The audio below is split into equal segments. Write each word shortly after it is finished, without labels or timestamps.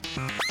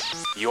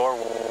You're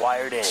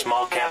wired in.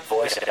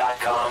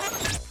 SmallCapVoice.com.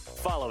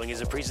 Following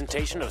is a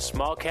presentation of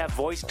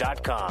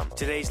SmallCapVoice.com,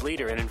 today's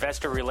leader in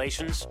investor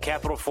relations,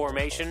 capital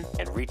formation,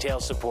 and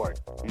retail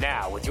support.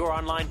 Now, with your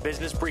online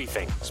business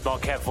briefing,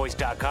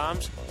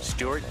 SmallCapVoice.com's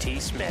Stuart T.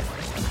 Smith.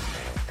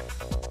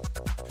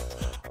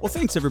 Well,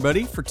 thanks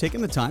everybody for taking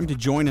the time to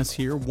join us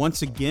here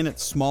once again at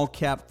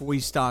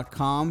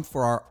smallcapvoice.com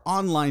for our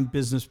online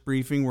business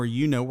briefing, where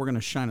we're going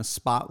to shine a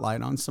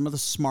spotlight on some of the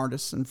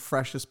smartest and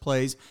freshest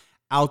plays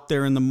out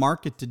there in the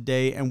market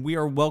today. And we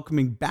are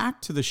welcoming back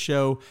to the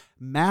show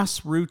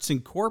MassRoots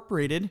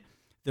Incorporated.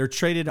 They're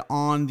traded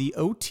on the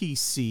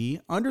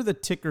OTC under the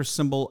ticker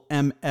symbol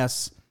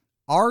MSRT.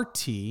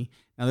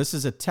 Now, this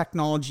is a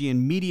technology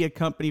and media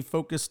company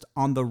focused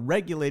on the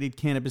regulated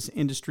cannabis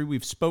industry.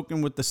 We've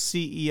spoken with the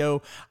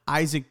CEO,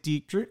 Isaac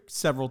Dietrich,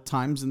 several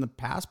times in the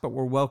past, but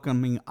we're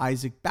welcoming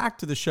Isaac back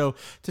to the show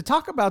to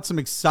talk about some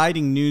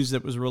exciting news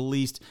that was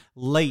released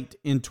late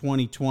in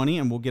 2020,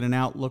 and we'll get an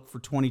outlook for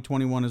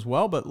 2021 as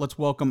well. But let's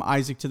welcome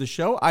Isaac to the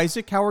show.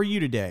 Isaac, how are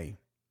you today?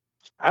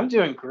 I'm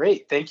doing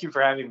great. Thank you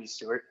for having me,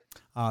 Stuart.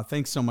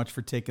 Thanks so much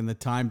for taking the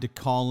time to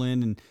call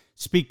in and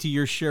speak to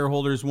your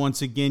shareholders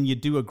once again. You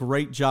do a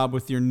great job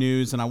with your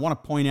news. And I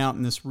want to point out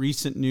in this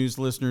recent news,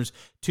 listeners,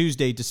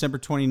 Tuesday, December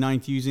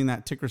 29th, using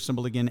that ticker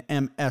symbol again,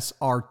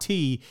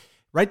 MSRT,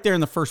 right there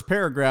in the first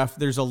paragraph,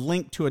 there's a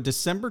link to a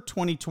December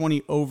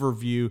 2020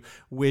 overview,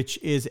 which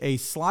is a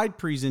slide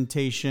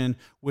presentation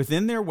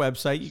within their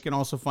website. You can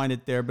also find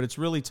it there, but it's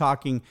really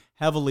talking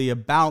heavily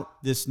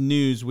about this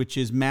news, which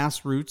is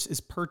MassRoots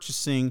is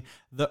purchasing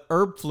the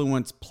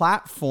Herbfluence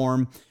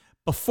platform.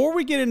 Before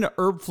we get into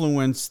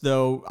Herbfluence,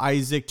 though,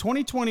 Isaac,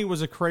 2020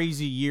 was a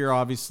crazy year,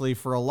 obviously,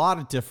 for a lot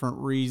of different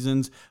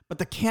reasons, but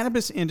the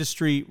cannabis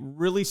industry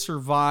really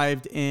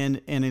survived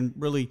and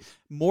really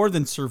more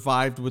than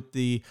survived with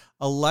the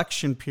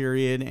election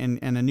period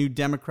and a new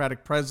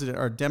Democratic president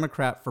or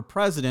Democrat for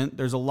president.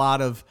 There's a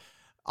lot of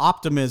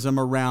optimism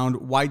around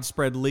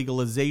widespread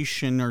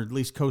legalization, or at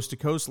least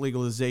coast-to-coast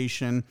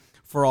legalization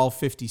for all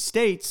 50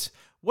 states.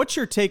 What's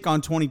your take on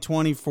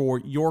 2020 for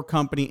your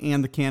company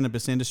and the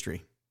cannabis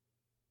industry?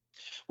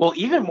 Well,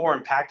 even more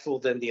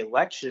impactful than the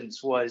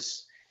elections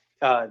was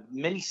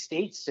many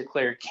states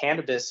declared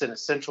cannabis an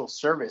essential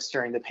service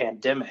during the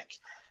pandemic,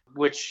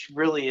 which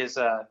really is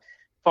a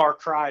far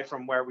cry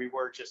from where we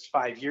were just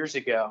 5 years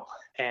ago.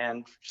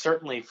 And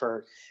certainly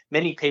for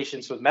many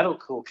patients with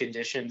medical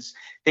conditions,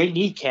 they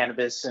need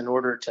cannabis in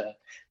order to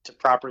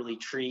properly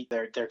treat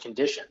their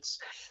conditions.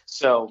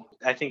 So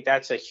I think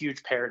that's a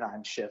huge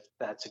paradigm shift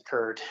that's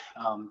occurred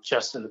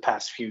just in the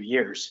past few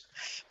years.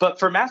 But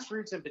for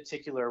MassRoots in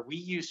particular, we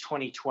use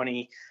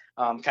 2020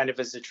 kind of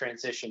as a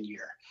transition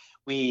year.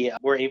 We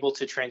were able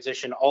to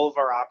transition all of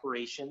our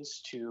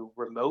operations to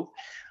remote,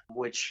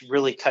 which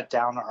really cut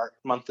down our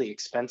monthly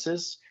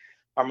expenses.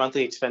 Our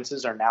monthly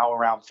expenses are now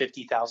around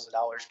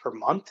 $50,000 per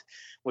month,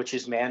 which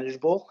is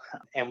manageable.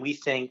 And we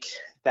think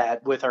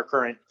that with our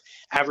current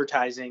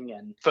advertising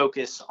and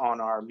focus on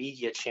our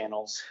media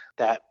channels,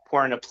 that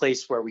we're in a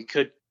place where we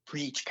could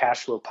reach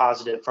cash flow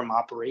positive from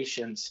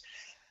operations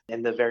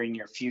in the very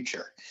near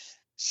future.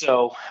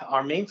 So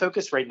our main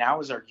focus right now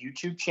is our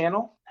YouTube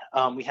channel.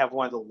 We have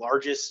one of the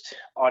largest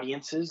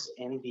audiences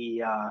in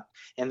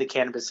the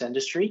cannabis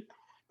industry,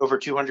 over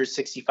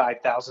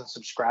 265,000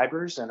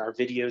 subscribers, and our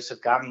videos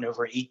have gotten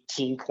over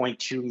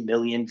 18.2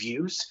 million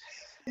views.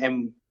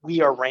 And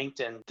we are ranked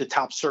in the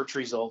top search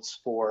results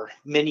for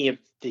many of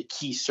the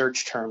key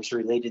search terms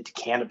related to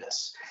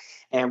cannabis.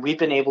 And we've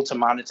been able to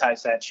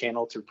monetize that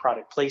channel through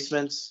product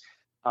placements,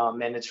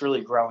 and it's really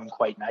growing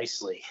quite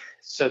nicely.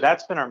 So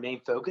that's been our main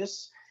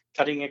focus: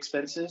 cutting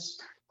expenses,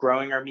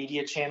 growing our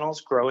media channels,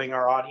 growing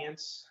our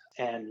audience,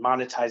 and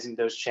monetizing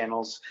those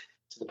channels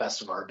to the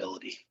best of our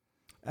ability.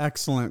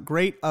 Excellent.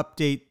 Great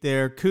update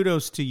there.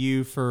 Kudos to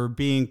you for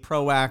being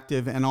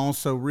proactive and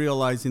also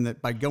realizing that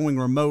by going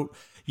remote,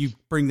 you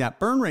bring that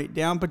burn rate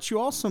down, but you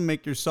also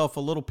make yourself a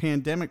little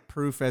pandemic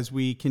proof as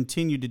we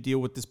continue to deal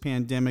with this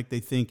pandemic, they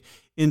think,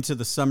 into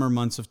the summer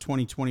months of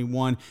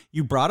 2021.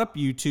 You brought up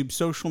YouTube.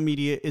 Social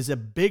media is a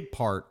big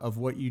part of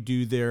what you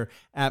do there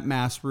at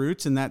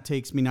MassRoots, and that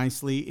takes me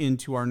nicely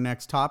into our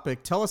next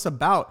topic. Tell us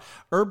about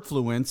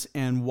Herbfluence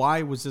and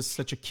why was this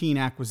such a keen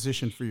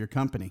acquisition for your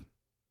company?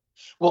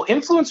 Well,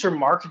 influencer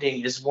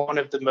marketing is one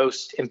of the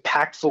most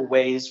impactful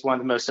ways, one of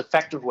the most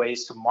effective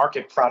ways to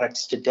market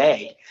products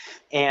today.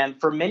 And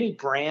for many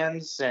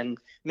brands and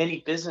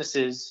many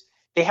businesses,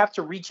 they have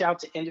to reach out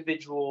to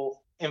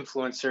individual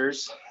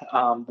influencers,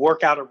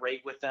 work out a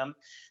rate with them,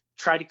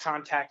 try to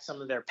contact some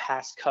of their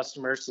past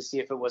customers to see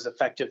if it was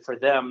effective for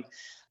them.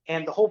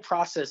 And the whole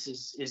process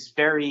is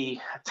very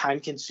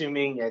time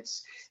consuming.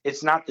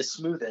 It's not the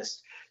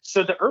smoothest.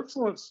 So the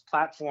Herbfluence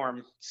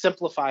platform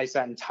simplifies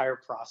that entire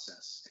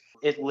process.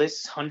 It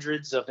lists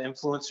hundreds of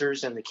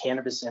influencers in the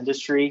cannabis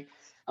industry.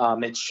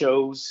 It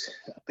shows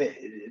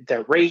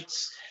their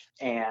rates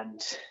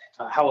and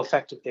how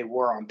effective they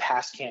were on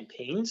past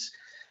campaigns.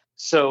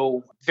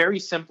 So very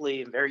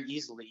simply and very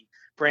easily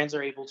brands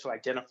are able to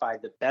identify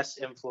the best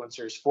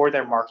influencers for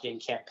their marketing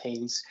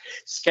campaigns,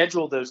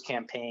 schedule those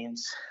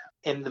campaigns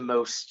in the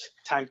most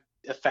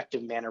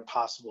time-effective manner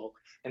possible,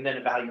 and then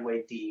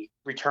evaluate the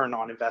return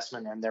on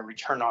investment and their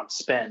return on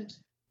spend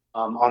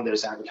on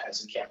those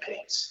advertising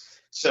campaigns.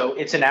 So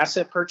it's an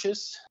asset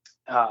purchase.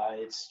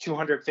 It's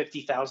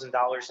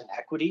 $250,000 in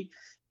equity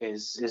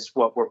is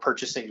what we're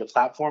purchasing the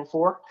platform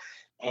for.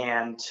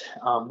 And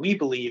we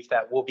believe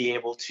that we'll be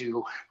able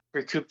to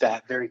recoup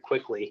that very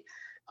quickly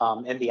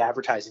in the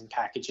advertising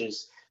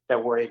packages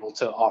that we're able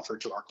to offer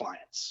to our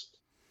clients.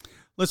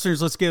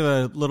 Listeners, let's give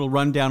a little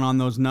rundown on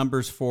those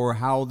numbers for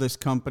how this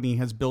company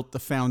has built the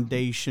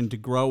foundation to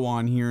grow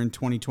on here in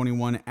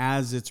 2021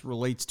 as it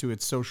relates to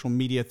its social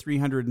media.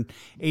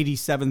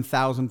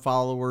 387,000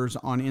 followers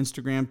on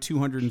Instagram,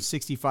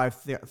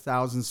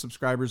 265,000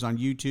 subscribers on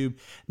YouTube,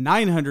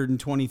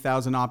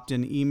 920,000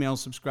 opt-in email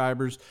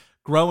subscribers,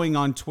 growing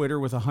on Twitter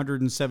with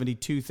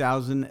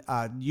 172,000,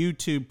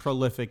 YouTube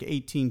prolific,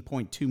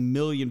 18.2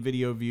 million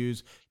video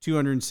views,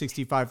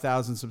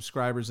 265,000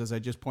 subscribers, as I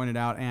just pointed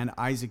out, and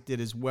Isaac did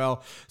as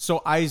well.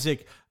 So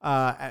Isaac,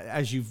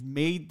 as you've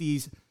made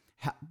these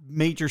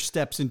major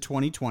steps in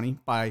 2020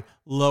 by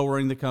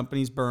lowering the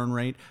company's burn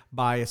rate,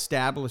 by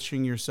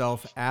establishing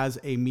yourself as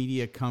a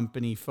media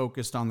company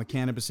focused on the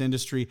cannabis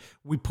industry,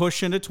 we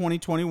push into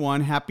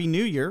 2021. Happy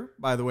New Year,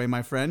 by the way,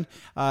 my friend.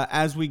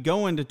 As we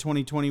go into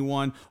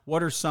 2021,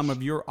 what are some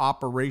of your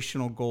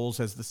operational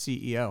goals as the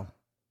CEO?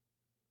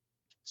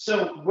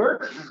 So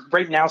we're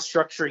right now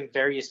structuring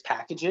various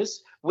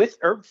packages. With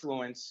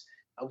Herbfluence,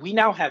 we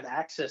now have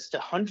access to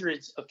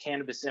hundreds of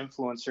cannabis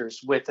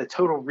influencers with a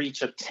total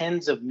reach of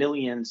tens of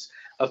millions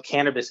of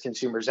cannabis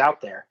consumers out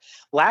there.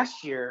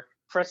 Last year,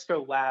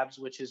 Fresco Labs,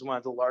 which is one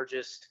of the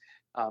largest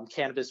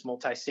cannabis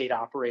multi-state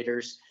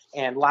operators,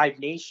 and Live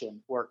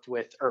Nation worked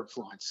with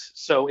Herbfluence.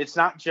 So it's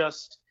not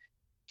just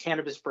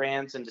cannabis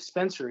brands and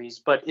dispensaries,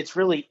 but it's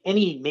really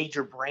any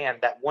major brand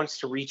that wants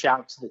to reach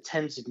out to the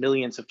tens of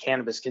millions of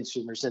cannabis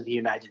consumers in the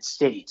United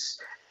States.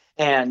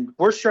 And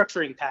we're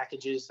structuring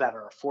packages that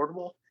are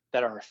affordable,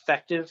 that are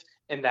effective,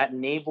 and that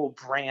enable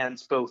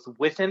brands both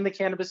within the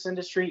cannabis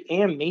industry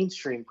and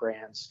mainstream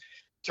brands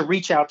to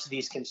reach out to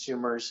these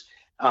consumers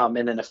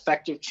in an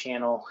effective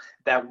channel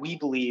that we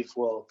believe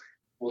will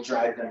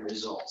drive them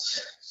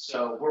results.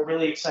 So we're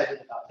really excited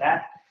about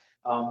that.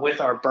 With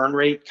our burn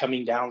rate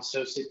coming down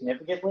so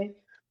significantly,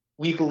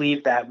 we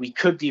believe that we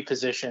could be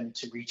positioned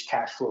to reach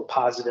cash flow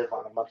positive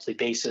on a monthly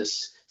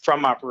basis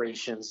from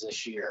operations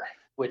this year,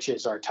 which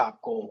is our top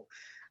goal,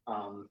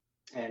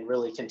 and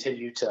really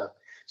continue to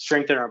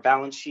strengthen our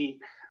balance sheet,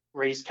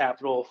 raise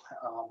capital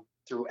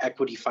through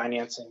equity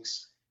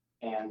financings,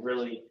 and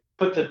really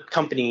put the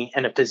company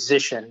in a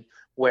position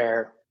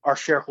where our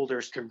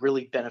shareholders could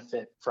really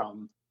benefit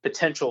from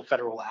potential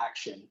federal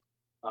action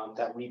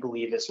that we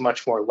believe is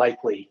much more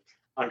likely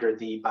under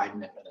the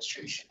Biden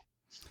administration.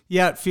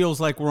 Yeah, it feels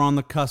like we're on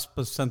the cusp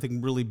of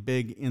something really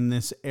big in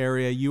this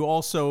area. You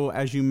also,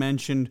 as you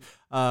mentioned,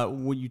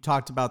 when you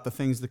talked about the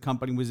things the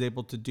company was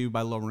able to do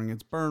by lowering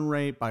its burn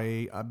rate,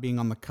 by being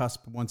on the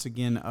cusp, once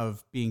again,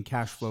 of being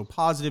cash flow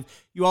positive,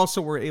 you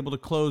also were able to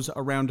close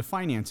a round of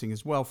financing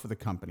as well for the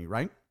company,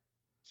 right?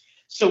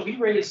 So we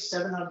raised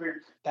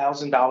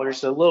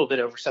 $700,000, a little bit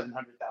over $700,000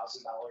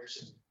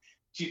 in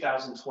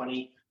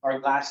 2020. Our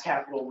last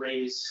capital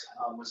raise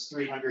was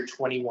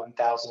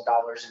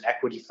 $321,000 in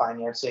equity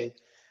financing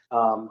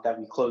that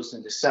we closed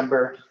in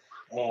December.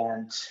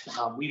 And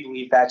we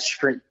believe that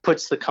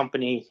puts the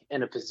company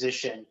in a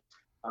position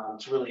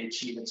to really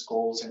achieve its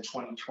goals in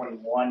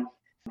 2021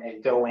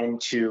 and go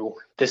into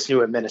this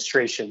new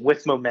administration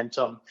with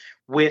momentum,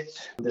 with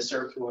this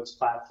Herbfluence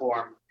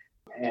platform.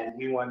 And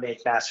we want to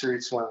make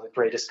MassRoots one of the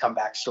greatest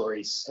comeback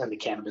stories in the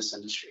cannabis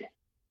industry.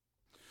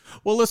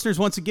 Well, listeners,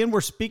 once again,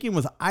 we're speaking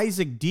with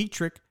Isaac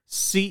Dietrich,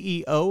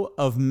 CEO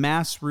of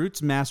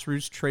MassRoots.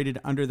 MassRoots traded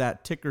under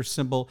that ticker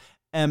symbol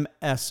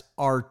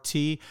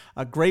MSRT.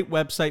 A great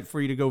website for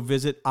you to go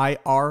visit,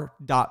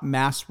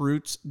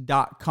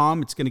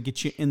 ir.massroots.com. It's going to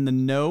get you in the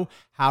know,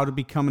 how to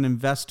become an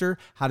investor,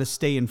 how to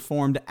stay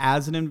informed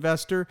as an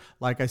investor.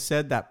 Like I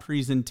said, that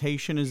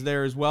presentation is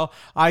there as well.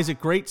 Isaac,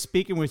 great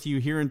speaking with you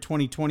here in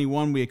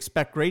 2021. We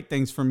expect great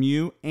things from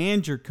you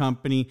and your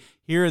company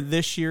here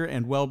this year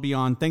and well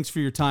beyond. Thanks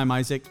for your time,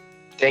 Isaac.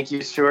 Thank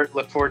you, Stuart.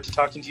 Look forward to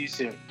talking to you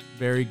soon.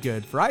 Very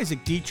good. For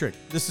Isaac Dietrich,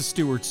 this is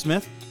Stuart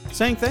Smith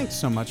saying thanks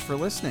so much for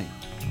listening.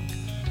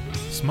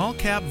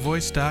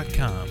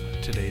 SmallCapVoice.com,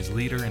 today's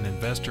leader in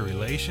investor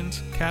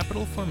relations,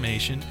 capital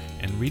formation,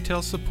 and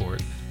retail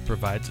support,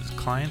 provides its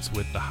clients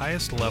with the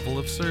highest level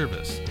of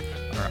service.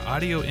 Our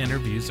audio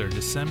interviews are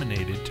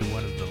disseminated to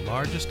one of the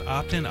largest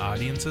opt-in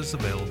audiences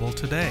available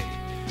today.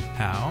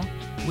 How?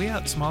 We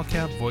at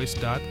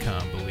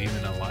SmallCapVoice.com believe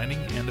in aligning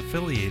and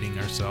affiliating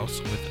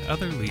ourselves with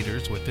other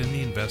leaders within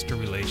the investor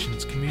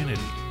relations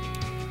community.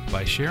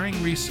 By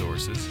sharing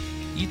resources,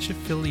 each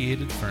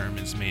affiliated firm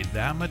is made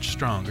that much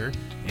stronger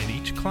and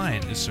each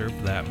client is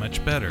served that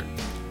much better.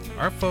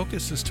 Our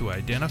focus is to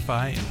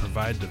identify and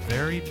provide the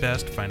very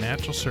best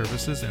financial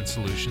services and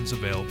solutions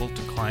available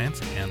to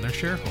clients and their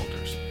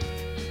shareholders.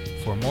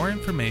 For more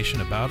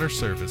information about our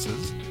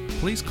services,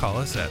 please call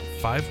us at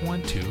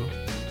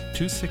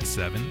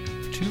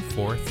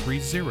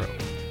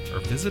 512-267-2430 or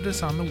visit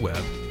us on the web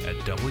at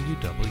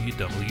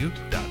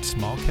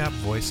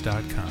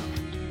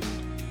www.smallcapvoice.com.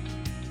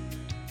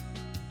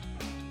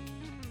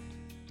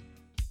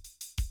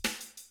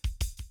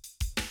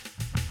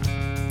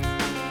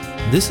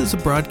 This is a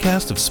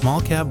broadcast of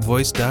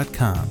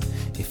smallcapvoice.com,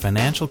 a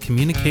financial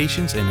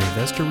communications and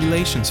investor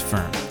relations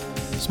firm.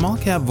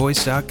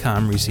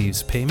 Smallcapvoice.com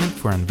receives payment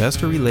for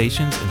investor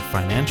relations and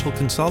financial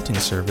consulting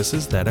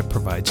services that it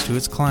provides to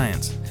its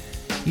clients.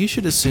 You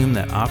should assume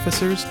that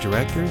officers,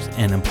 directors,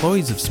 and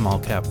employees of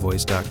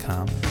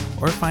smallcapvoice.com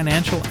or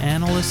financial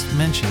analysts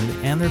mentioned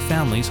and their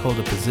families hold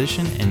a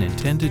position and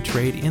intend to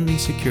trade in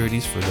these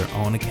securities for their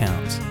own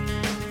accounts.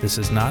 This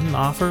is not an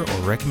offer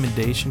or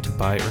recommendation to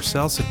buy or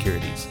sell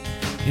securities.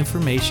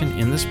 Information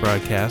in this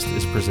broadcast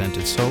is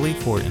presented solely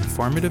for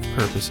informative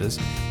purposes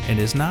and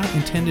is not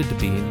intended to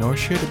be, nor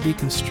should it be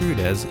construed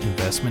as,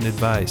 investment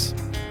advice.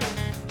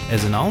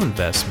 As in all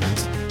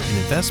investments, an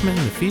investment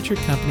in the featured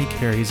company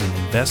carries an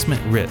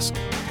investment risk.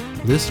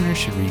 Listeners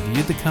should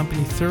review the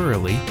company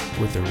thoroughly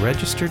with a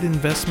registered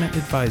investment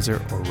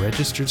advisor or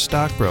registered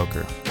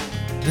stockbroker.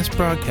 This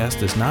broadcast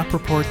does not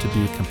purport to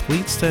be a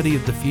complete study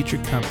of the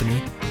featured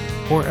company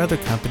or other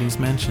companies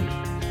mentioned.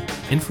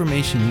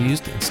 Information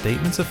used and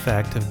statements of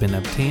fact have been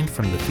obtained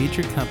from the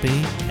featured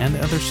company and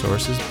other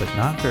sources but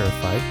not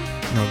verified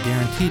nor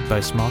guaranteed by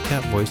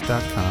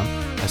smallcapvoice.com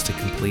as to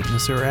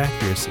completeness or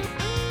accuracy.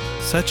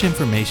 Such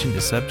information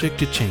is subject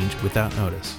to change without notice.